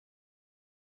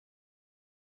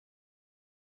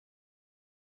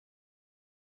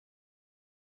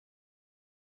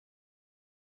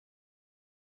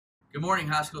Good morning,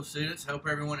 high school students. Hope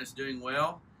everyone is doing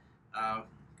well.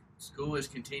 School is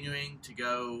continuing to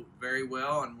go very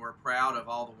well, and we're proud of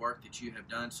all the work that you have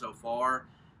done so far.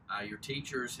 Your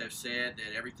teachers have said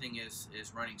that everything is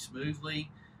running smoothly.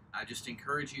 I just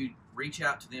encourage you to reach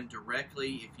out to them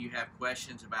directly if you have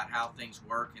questions about how things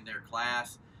work in their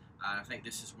class. I think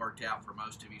this has worked out for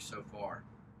most of you so far.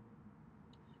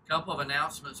 A couple of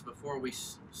announcements before we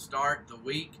start the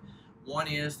week. One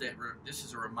is that this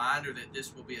is a reminder that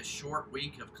this will be a short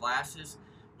week of classes.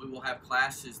 We will have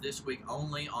classes this week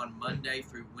only on Monday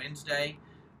through Wednesday.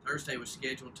 Thursday was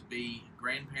scheduled to be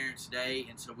Grandparents' Day,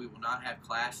 and so we will not have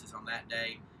classes on that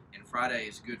day, and Friday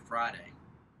is Good Friday.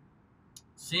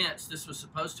 Since this was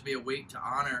supposed to be a week to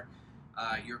honor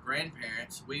your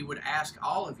grandparents, we would ask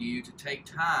all of you to take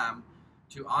time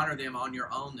to honor them on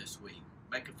your own this week.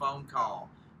 Make a phone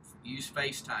call. Use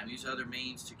FaceTime, use other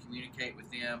means to communicate with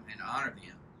them and honor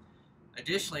them.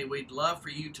 Additionally, we'd love for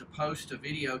you to post a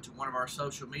video to one of our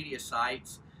social media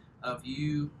sites of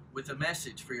you with a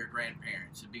message for your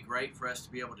grandparents. It'd be great for us to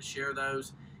be able to share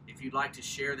those. If you'd like to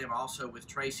share them also with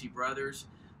Tracy Brothers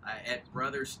at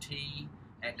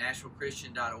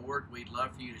brothers@nashvillechristian.org, we'd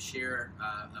love for you to share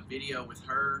a video with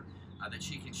her that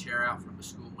she can share out from the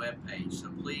school webpage.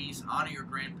 So please honor your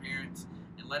grandparents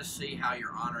and let us see how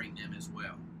you're honoring them as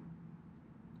well.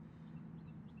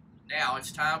 Now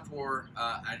it's time for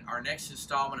our next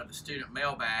installment of the student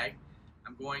mailbag.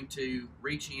 I'm going to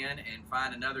reach in and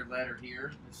find another letter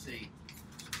here. Let's see.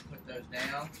 Put those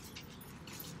down.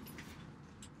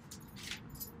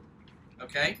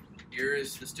 Okay, here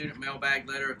is the student mailbag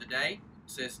letter of the day.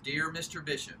 It says, "Dear Mr.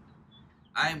 Bishop,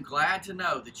 I am glad to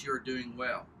know that you are doing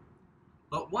well.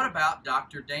 But what about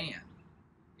Dr. Dan?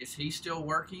 Is he still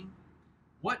working?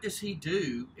 What does he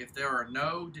do if there are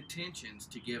no detentions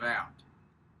to give out?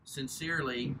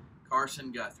 Sincerely,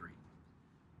 Carson Guthrie."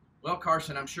 Well,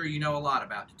 Carson, I'm sure you know a lot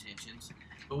about detentions,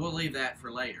 but we'll leave that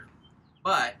for later.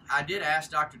 But I did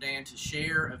ask Dr. Dan to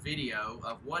share a video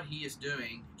of what he is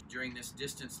doing during this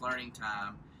distance learning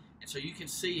time, and so you can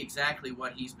see exactly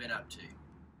what he's been up to.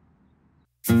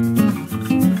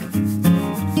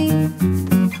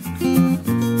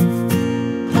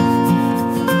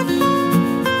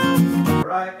 All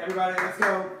right, everybody, let's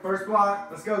go. First block,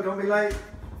 let's go, don't be late.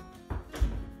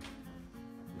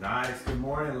 Nice, good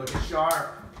morning, looking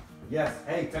sharp. Yes,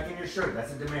 hey, tuck in your shirt,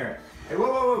 that's a demerit. Hey,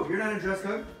 whoa, you're not in dress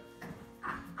code?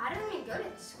 I don't even go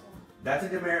to school. That's a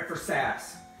demerit for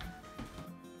SAS.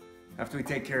 After we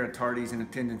take care of tardies and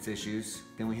attendance issues,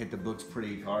 then we hit the books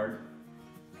pretty hard.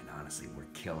 And honestly, we're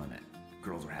killing it.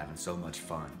 Girls are having so much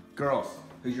fun. Girls,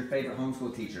 who's your favorite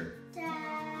homeschool teacher?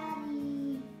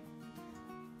 Daddy.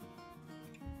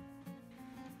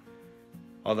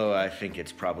 Although I think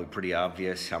it's probably pretty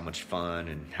obvious how much fun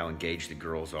and how engaged the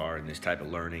girls are in this type of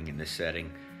learning in this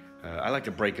setting, I like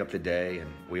to break up the day,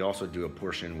 and we also do a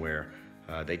portion where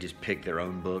they just pick their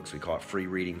own books. We call it free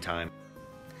reading time.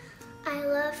 I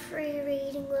love free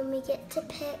reading when we get to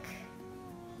pick.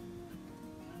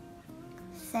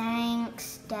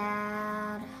 Thanks,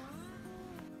 Dad.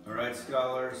 All right,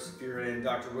 scholars, if you're in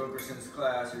Dr. Wilkerson's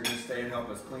class, you're gonna stay and help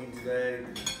us clean today.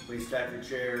 Please stack your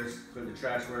chairs, put the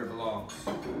trash where it belongs.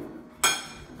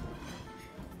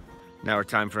 Now we're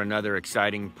time for another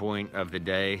exciting point of the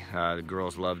day. The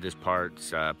girls love this part,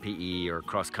 PE or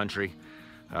cross country.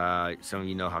 Some of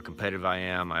you know how competitive I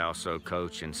am. I also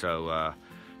coach, and so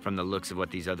from the looks of what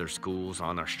these other schools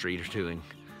on our street are doing,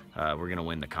 we're gonna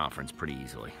win the conference pretty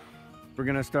easily. We're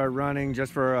gonna start running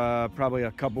just for probably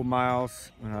a couple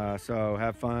miles, so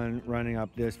have fun running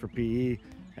up this for PE,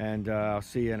 and I'll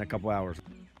see you in a couple hours.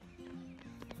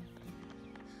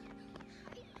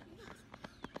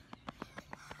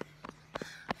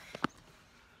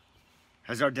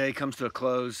 As our day comes to a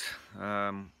close,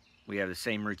 we have the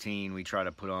same routine. We try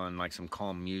to put on like some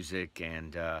calm music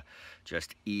and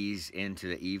just ease into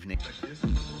the evening.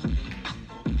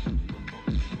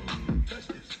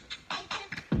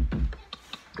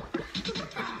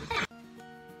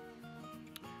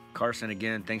 Carson,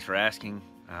 again, thanks for asking.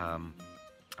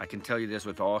 I can tell you this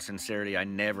with all sincerity, I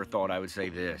never thought I would say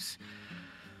this.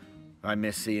 I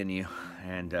miss seeing you,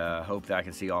 and hope that I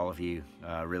can see all of you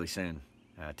really soon.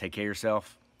 Take care of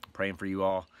yourself. Praying for you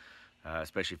all,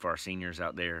 especially for our seniors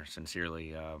out there.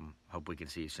 Sincerely, hope we can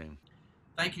see you soon.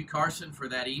 Thank you, Carson, for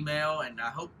that email, and I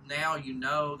hope now you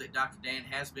know that Dr. Dan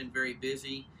has been very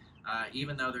busy,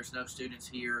 even though there's no students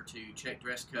here to check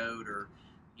dress code or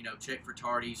check for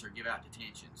tardies or give out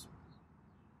detentions.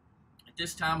 At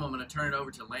this time, I'm going to turn it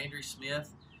over to Landry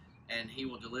Smith, and he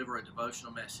will deliver a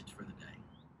devotional message for the day.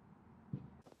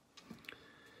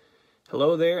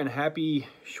 Hello there, and happy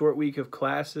short week of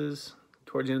classes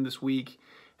towards the end of this week.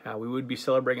 We would be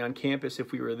celebrating on campus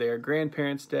if we were there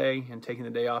Grandparents' Day and taking the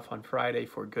day off on Friday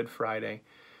for Good Friday.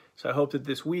 So I hope that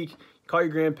this week, call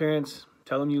your grandparents,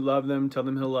 tell them you love them, tell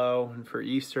them hello, and for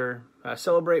Easter,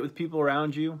 celebrate with people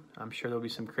around you. I'm sure there'll be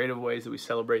some creative ways that we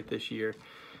celebrate this year.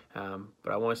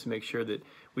 But I want us to make sure that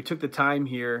we took the time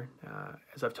here,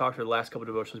 as I've talked for the last couple of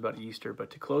devotions about Easter, but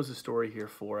to close the story here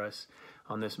for us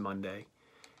on this Monday.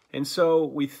 And so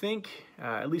we think,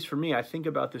 at least for me, I think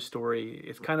about this story,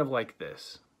 it's kind of like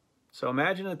this. So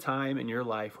imagine a time in your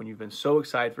life when you've been so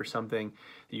excited for something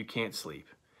that you can't sleep.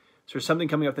 So there's something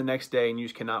coming up the next day and you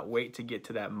just cannot wait to get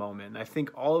to that moment. And I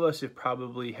think all of us have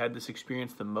probably had this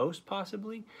experience the most,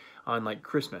 possibly, on like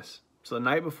Christmas. So the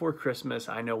night before Christmas,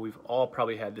 I know we've all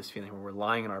probably had this feeling where we're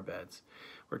lying in our beds.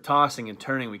 We're tossing and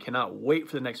turning. We cannot wait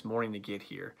for the next morning to get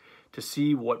here to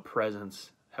see what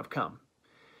presents have come.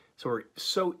 So we're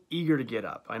so eager to get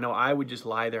up. I know I would just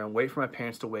lie there and wait for my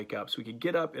parents to wake up so we could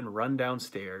get up and run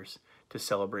downstairs to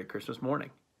celebrate Christmas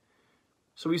morning.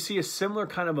 So we see a similar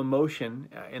kind of emotion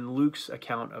in Luke's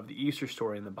account of the Easter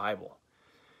story in the Bible.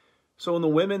 So when the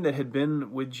women that had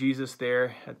been with Jesus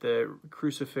there at the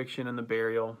crucifixion and the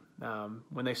burial,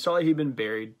 when they saw that he'd been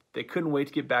buried, they couldn't wait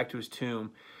to get back to his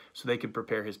tomb so they could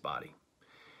prepare his body.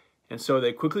 And so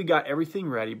they quickly got everything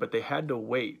ready, but they had to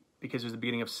wait because it was the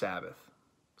beginning of Sabbath.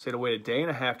 So they had to wait a day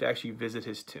and a half to actually visit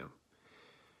his tomb.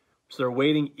 So they're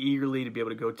waiting eagerly to be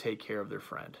able to go take care of their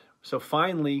friend. So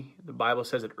finally, the Bible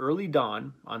says at early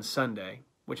dawn on Sunday,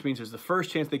 which means it was the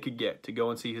first chance they could get to go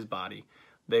and see his body,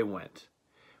 they went.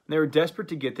 And they were desperate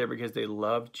to get there because they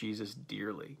loved Jesus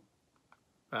dearly.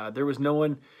 There was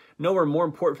nowhere more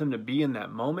important for them to be in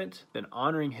that moment than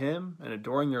honoring him and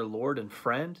adoring their Lord and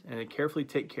friend, and to carefully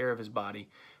take care of his body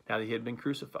now that he had been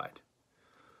crucified.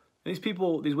 And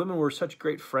these women were such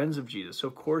great friends of Jesus, so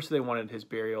of course they wanted his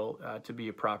burial to be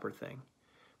a proper thing.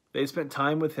 They had spent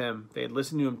time with him. They had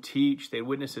listened to him teach. They had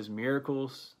witnessed his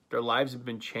miracles. Their lives had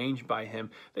been changed by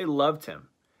him. They loved him.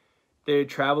 They had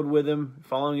traveled with him,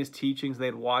 following his teachings. They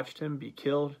had watched him be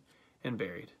killed and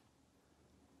buried.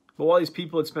 But while these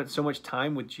people had spent so much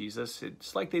time with Jesus,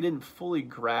 it's like they didn't fully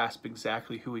grasp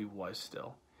exactly who he was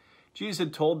still. Jesus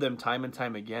had told them time and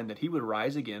time again that he would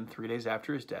rise again 3 days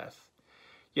after his death.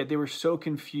 Yet they were so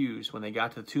confused when they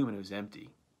got to the tomb and it was empty.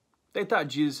 They thought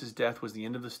Jesus' death was the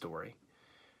end of the story.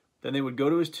 Then they would go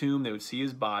to his tomb, they would see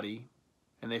his body,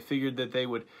 and they figured that they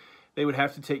would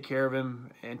have to take care of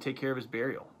him and take care of his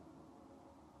burial.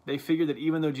 They figured that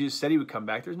even though Jesus said he would come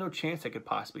back, there's no chance that could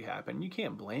possibly happen. You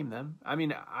can't blame them. I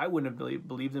mean, I wouldn't have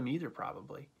believed them either,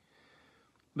 probably.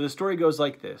 But the story goes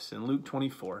like this in Luke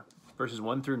 24, verses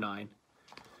 1 through 9.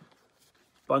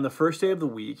 But on the first day of the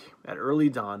week, at early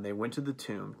dawn, they went to the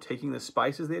tomb, taking the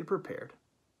spices they had prepared.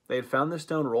 They had found the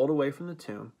stone rolled away from the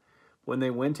tomb. When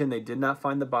they went in, they did not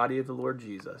find the body of the Lord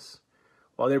Jesus.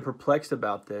 While they were perplexed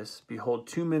about this, behold,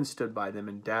 2 men stood by them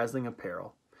in dazzling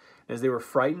apparel. As they were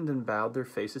frightened and bowed their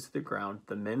faces to the ground,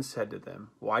 the men said to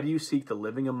them, "Why do you seek the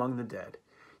living among the dead?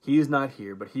 He is not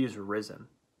here, but he is risen.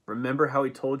 Remember how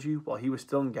he told you while he was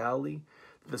still in Galilee,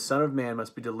 that the Son of Man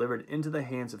must be delivered into the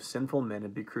hands of sinful men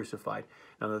and be crucified,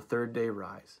 and on the 3rd day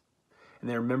rise." And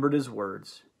they remembered his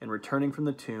words, and returning from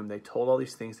the tomb, they told all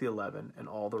these things to the 11 and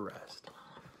all the rest.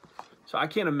 So I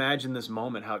can't imagine this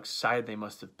moment, how excited they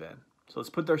must have been. So let's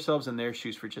put ourselves in their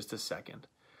shoes for just a second.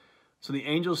 So the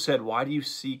angel said, "Why do you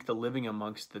seek the living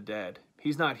amongst the dead?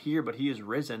 He's not here, but he is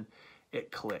risen."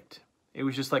 It clicked. It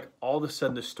was just like all of a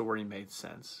sudden the story made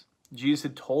sense. Jesus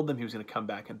had told them he was going to come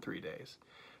back in 3 days.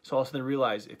 So all of a sudden they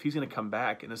realized if he's going to come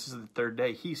back, and this is the 3rd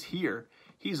day, he's here,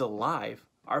 he's alive.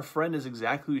 Our friend is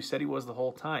exactly who he said he was the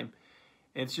whole time.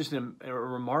 And it's just a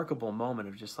remarkable moment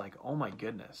of just like, oh my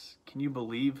goodness, can you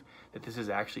believe that this has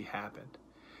actually happened?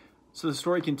 So the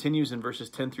story continues in verses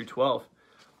 10 through 12.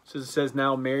 So it says,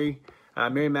 now Mary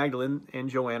Magdalene and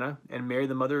Joanna and Mary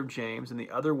the mother of James and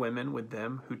the other women with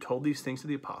them who told these things to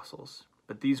the apostles.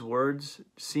 But these words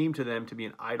seemed to them to be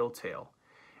an idle tale,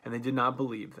 and they did not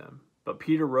believe them. But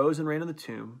Peter rose and ran to the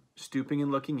tomb. Stooping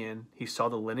and looking in, he saw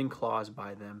the linen cloths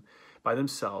by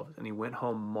themselves, and he went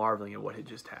home marveling at what had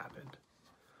just happened.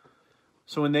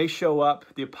 So when they show up,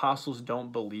 the apostles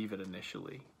don't believe it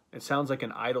initially. It sounds like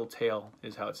an idle tale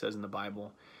is how it says in the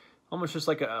Bible. Almost just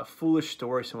like a foolish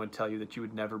story someone would tell you that you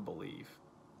would never believe.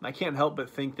 And I can't help but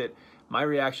think that my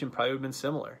reaction probably would have been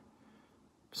similar.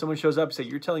 If someone shows up and says,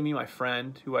 "You're telling me my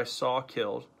friend who I saw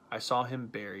killed, I saw him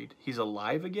buried, he's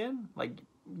alive again? Like,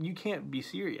 you can't be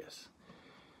serious."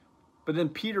 But then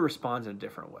Peter responds in a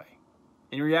different way.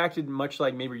 And he reacted much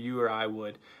like maybe you or I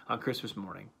would on Christmas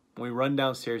morning, when we run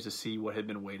downstairs to see what had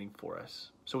been waiting for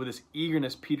us. So with this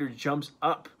eagerness, Peter jumps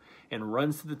up and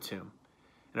runs to the tomb.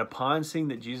 And upon seeing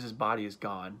that Jesus' body is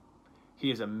gone,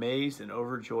 he is amazed and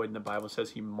overjoyed, and the Bible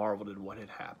says he marveled at what had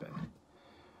happened.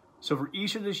 So for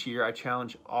Easter this year, I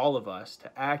challenge all of us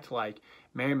to act like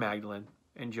Mary Magdalene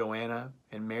and Joanna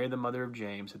and Mary, the mother of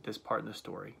James, at this part in the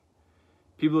story.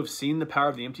 People have seen the power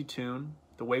of the empty tomb,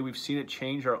 the way we've seen it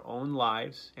change our own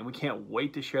lives, and we can't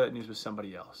wait to share that news with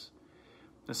somebody else.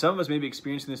 Now, some of us may be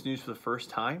experiencing this news for the first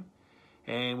time,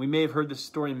 and we may have heard this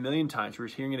story a million times. We're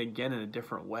hearing it again in a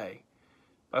different way.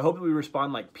 But I hope that we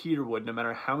respond like Peter would, no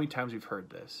matter how many times we've heard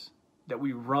this, that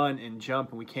we run and jump,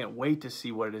 and we can't wait to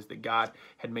see what it is that God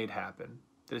had made happen,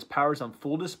 that his power is on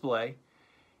full display,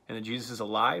 and that Jesus is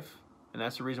alive, and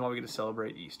that's the reason why we get to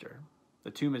celebrate Easter.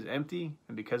 The tomb is empty,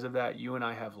 and because of that, you and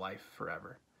I have life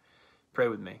forever. Pray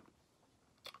with me.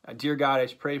 Dear God, I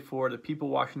just pray for the people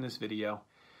watching this video,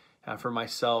 for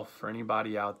myself, for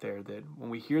anybody out there, that when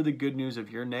we hear the good news of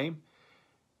your name,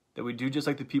 that we do just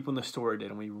like the people in the story did,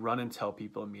 and we run and tell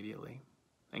people immediately.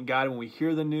 And God, when we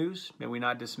hear the news, may we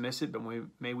not dismiss it, but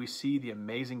may we see the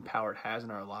amazing power it has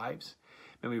in our lives.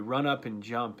 May we run up and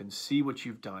jump and see what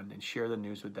you've done and share the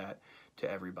news with that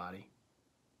to everybody.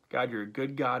 God, you're a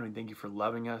good God, and we thank you for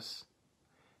loving us.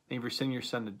 Thank you for sending your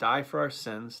Son to die for our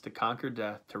sins, to conquer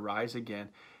death, to rise again,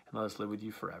 and let us live with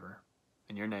you forever.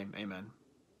 In your name, amen.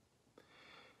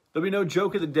 There'll be no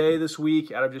joke of the day this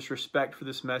week out of just respect for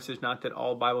this message. Not that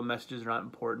all Bible messages are not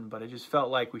important, but I just felt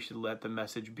like we should let the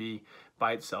message be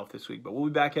by itself this week. But we'll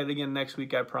be back at it again next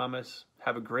week, I promise.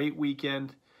 Have a great weekend.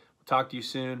 We'll talk to you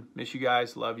soon. Miss you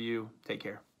guys. Love you. Take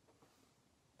care.